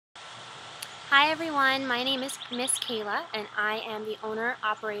Hi everyone, my name is Miss Kayla and I am the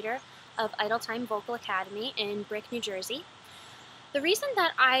owner-operator of Idle Time Vocal Academy in Brick, New Jersey. The reason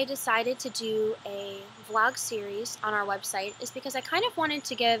that I decided to do a vlog series on our website is because I kind of wanted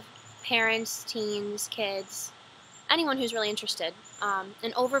to give parents, teens, kids, anyone who's really interested,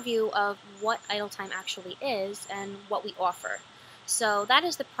 an overview of what Idle Time actually is and what we offer. So that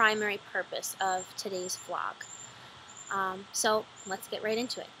is the primary purpose of today's vlog. So let's get right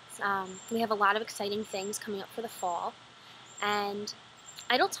into it. We have a lot of exciting things coming up for the fall, and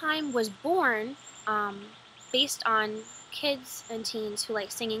Idle Time was born based on kids and teens who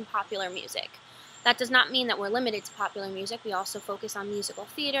like singing popular music. That does not mean that we're limited to popular music. We also focus on musical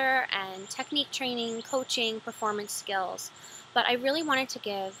theater and technique training, coaching, performance skills. But I really wanted to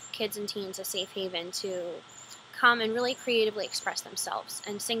give kids and teens a safe haven to come and really creatively express themselves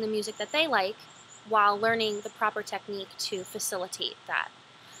and sing the music that they like while learning the proper technique to facilitate that.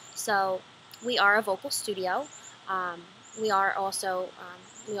 So we are a vocal studio. We are also,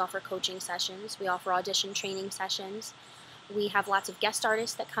 we offer coaching sessions. We offer audition training sessions. We have lots of guest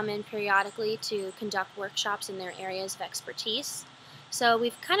artists that come in periodically to conduct workshops in their areas of expertise. So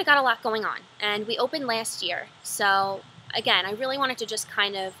we've kind of got a lot going on. And we opened last year. So again, I really wanted to just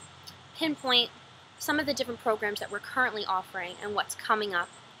kind of pinpoint some of the different programs that we're currently offering and what's coming up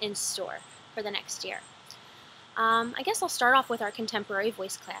in store for the next year. I guess I'll start off with our contemporary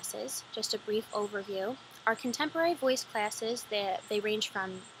voice classes, just a brief overview. Our contemporary voice classes, they range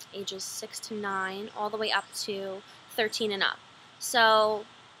from ages 6 to 9 all the way up to 13 and up. So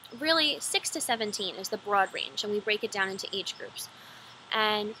really 6 to 17 is the broad range, and we break it down into age groups.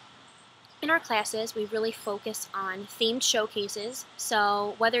 And in our classes, we really focus on themed showcases.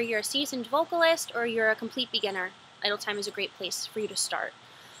 So whether you're a seasoned vocalist or you're a complete beginner, Idle Time is a great place for you to start,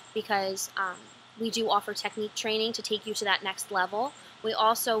 because we do offer technique training to take you to that next level. We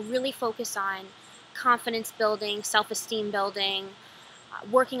also really focus on confidence building, self-esteem building,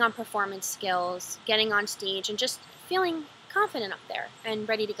 working on performance skills, getting on stage, and just feeling confident up there and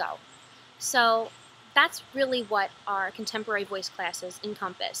ready to go. So that's really what our contemporary voice classes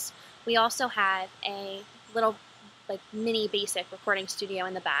encompass. We also have a little mini basic recording studio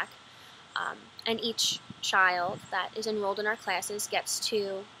in the back, and each child that is enrolled in our classes gets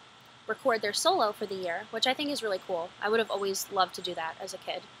to record their solo for the year, which I think is really cool. I would have always loved to do that as a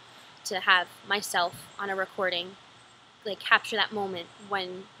kid, to have myself on a recording, capture that moment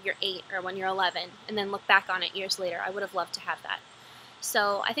when you're 8 or when you're 11, and then look back on it years later. I would have loved to have that.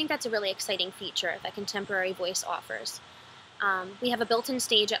 So I think that's a really exciting feature that contemporary voice offers. We have a built-in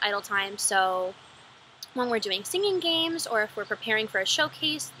stage at Idle Time, so when we're doing singing games or if we're preparing for a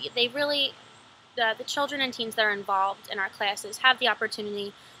showcase, the children and teens that are involved in our classes have the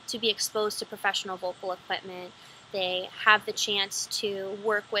opportunity to be exposed to professional vocal equipment. They have the chance to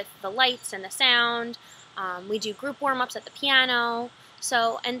work with the lights and the sound. We do group warm-ups at the piano.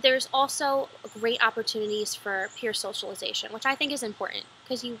 And there's also great opportunities for peer socialization, which I think is important,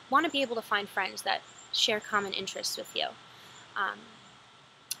 because you want to be able to find friends that share common interests with you.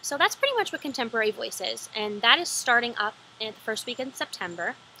 So that's pretty much what contemporary voice is, and that is starting up in the first week in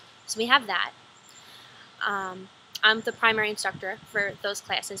September. So we have that. I'm the primary instructor for those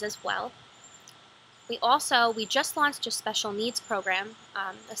classes as well. We just launched a special needs program,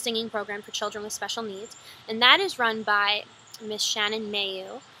 a singing program for children with special needs, and that is run by Miss Shannon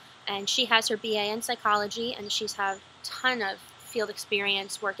Mayu, and she has her BA in psychology, and she's had a ton of field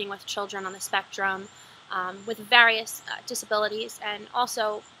experience working with children on the spectrum with various disabilities. And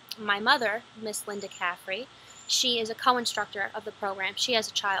also my mother, Miss Linda Caffrey, she is a co-instructor of the program. She has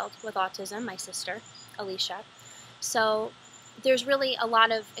a child with autism, my sister, Alicia. So there's really a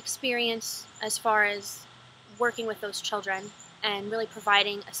lot of experience as far as working with those children and really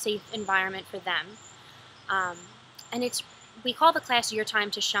providing a safe environment for them. And we call the class Your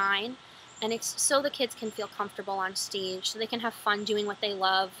Time to Shine, and it's so the kids can feel comfortable on stage, so they can have fun doing what they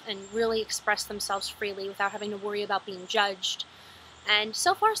love and really express themselves freely without having to worry about being judged. And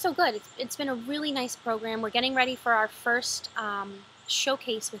so far, so good. It's been a really nice program. We're getting ready for our first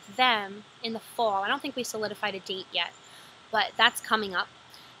showcase with them in the fall. I don't think we solidified a date yet, but that's coming up.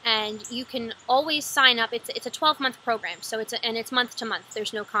 And you can always sign up. It's a 12-month program, so it's month to month.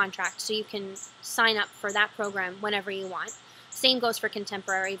 There's no contract, so you can sign up for that program whenever you want. Same goes for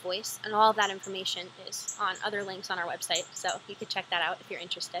contemporary voice, and all of that information is on other links on our website, so you could check that out if you're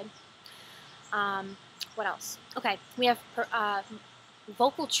interested. What else? Okay, we have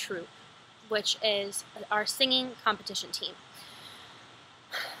Vocal Troupe, which is our singing competition team.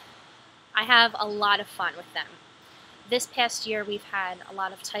 I have a lot of fun with them. This past year, we've had a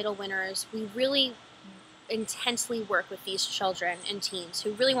lot of title winners. intensely work with these children and teens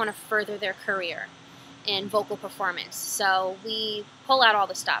who really want to further their career in vocal performance. So we pull out all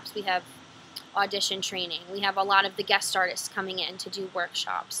the stops. We have audition training. We have a lot of the guest artists coming in to do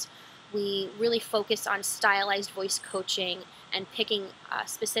workshops. We really focus on stylized voice coaching and picking a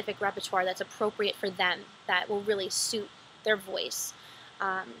specific repertoire that's appropriate for them, that will really suit their voice.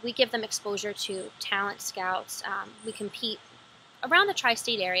 We give them exposure to talent scouts. We compete around the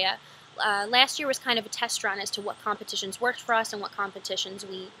tri-state area. Last year was kind of a test run as to what competitions worked for us and what competitions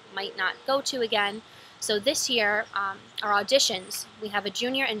we might not go to again. So this year, our auditions, we have a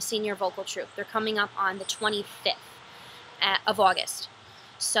junior and senior vocal troupe. They're coming up on the 25th of August.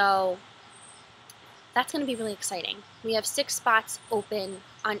 So that's going to be really exciting. We have 6 spots open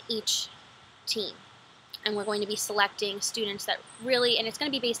on each team. And we're going to be selecting students that really, and it's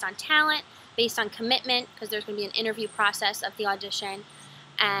going to be based on talent, based on commitment, because there's going to be an interview process of the audition,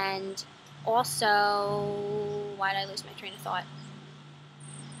 and also, why did I lose my train of thought?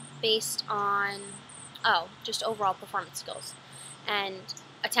 Based on, just overall performance skills. And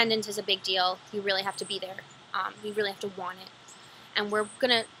attendance is a big deal. You really have to be there. You really have to want it. And we're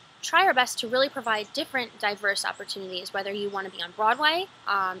going to try our best to really provide different diverse opportunities, whether you want to be on Broadway,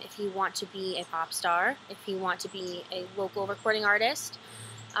 if you want to be a pop star, if you want to be a local recording artist.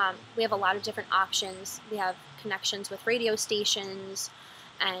 We have a lot of different options. We have connections with radio stations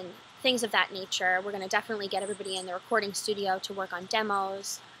and things of that nature. We're going to definitely get everybody in the recording studio to work on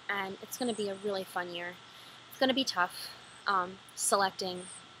demos, and it's going to be a really fun year. It's going to be tough selecting,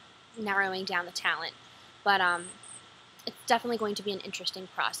 narrowing down the talent, but it's definitely going to be an interesting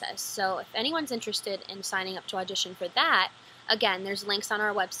process. So if anyone's interested in signing up to audition for that, again, there's links on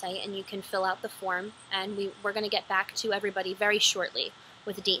our website and you can fill out the form, and we're going to get back to everybody very shortly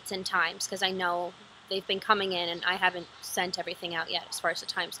with dates and times, because I know they've been coming in and I haven't sent everything out yet as far as the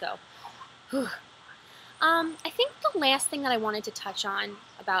times go. Whew. I think the last thing that I wanted to touch on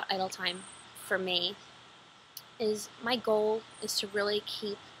about Idle Time for me is my goal is to really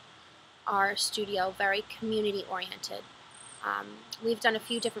keep our studio very community oriented. We've done a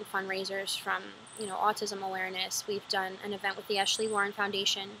few different fundraisers, from autism awareness. We've done an event with the Ashley Warren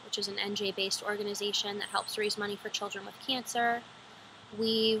Foundation, which is an NJ-based organization that helps raise money for children with cancer.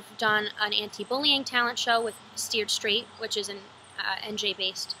 We've done an anti-bullying talent show with Steered Straight, which is an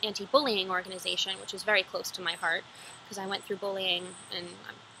NJ-based anti-bullying organization, which is very close to my heart because I went through bullying and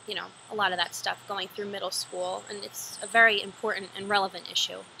a lot of that stuff going through middle school, and it's a very important and relevant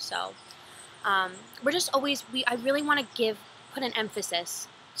issue. So we're just always, I really want to put an emphasis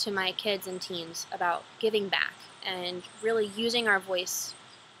to my kids and teens about giving back and really using our voice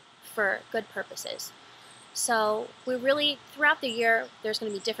for good purposes. So we really, throughout the year, there's going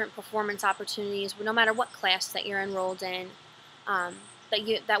to be different performance opportunities, no matter what class that you're enrolled in,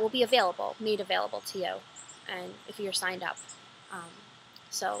 that will be made available to you, and if you're signed up.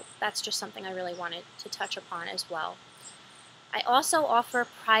 So that's just something I really wanted to touch upon as well. I also offer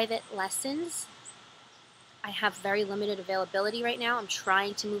private lessons. I have very limited availability right now. I'm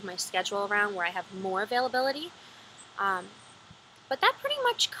trying to move my schedule around where I have more availability. But that pretty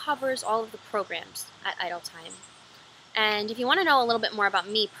much covers all of the programs at Idle Time. And if you want to know a little bit more about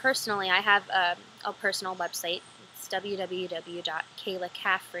me personally, I have a personal website. It's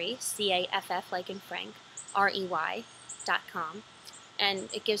www.KaylaCaffrey, C-A-F-F like in Frank, R-E-Y.com. And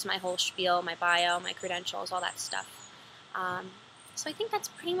it gives my whole spiel, my bio, my credentials, all that stuff. So I think that's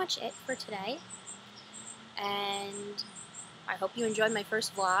pretty much it for today. And I hope you enjoyed my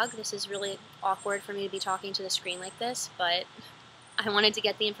first vlog. This is really awkward for me to be talking to the screen like this, but I wanted to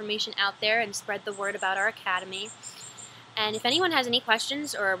get the information out there and spread the word about our academy. And if anyone has any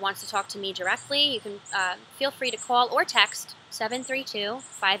questions or wants to talk to me directly, you can feel free to call or text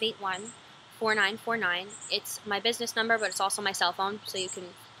 732-581-4949. It's my business number, but it's also my cell phone, so you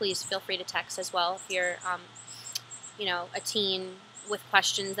can please feel free to text as well if you're a teen with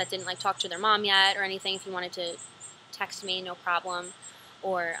questions that didn't talk to their mom yet or anything. If you wanted to text me, no problem,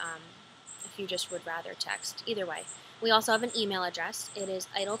 or if you just would rather text. Either way. We also have an email address. It is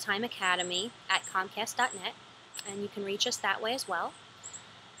idletimeacademy@comcast.net, and you can reach us that way as well.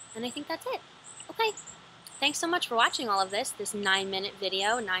 And I think that's it. Okay. Thanks so much for watching all of this 9-minute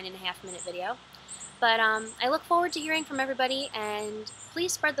video, 9.5-minute video. But I look forward to hearing from everybody, and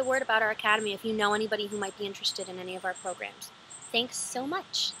please spread the word about our academy if you know anybody who might be interested in any of our programs. Thanks so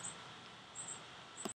much.